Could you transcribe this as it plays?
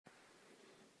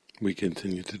We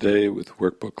continue today with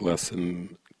Workbook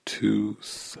Lesson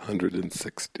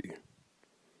 260.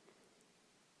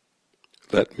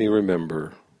 Let me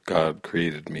remember God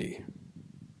created me.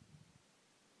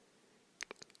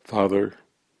 Father,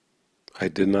 I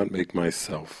did not make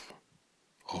myself,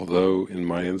 although in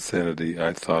my insanity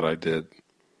I thought I did.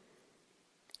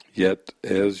 Yet,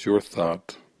 as your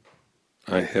thought,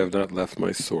 I have not left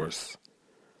my source,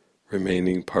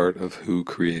 remaining part of who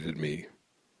created me.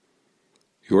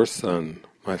 Your Son,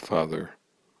 my Father,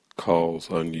 calls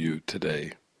on you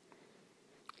today.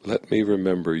 Let me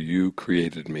remember you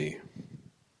created me.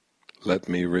 Let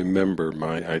me remember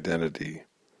my identity,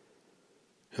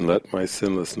 and let my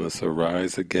sinlessness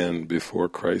arise again before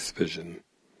Christ's vision,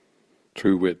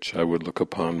 through which I would look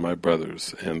upon my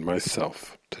brothers and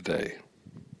myself today.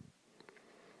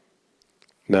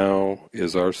 Now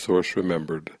is our source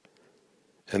remembered,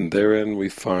 and therein we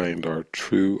find our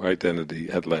true identity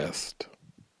at last.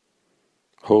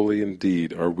 Holy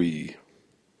indeed are we,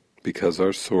 because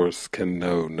our source can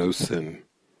know no sin,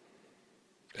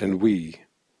 and we,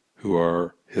 who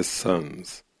are his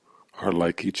sons, are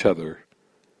like each other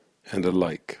and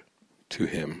alike to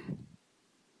him.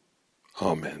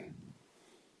 Amen.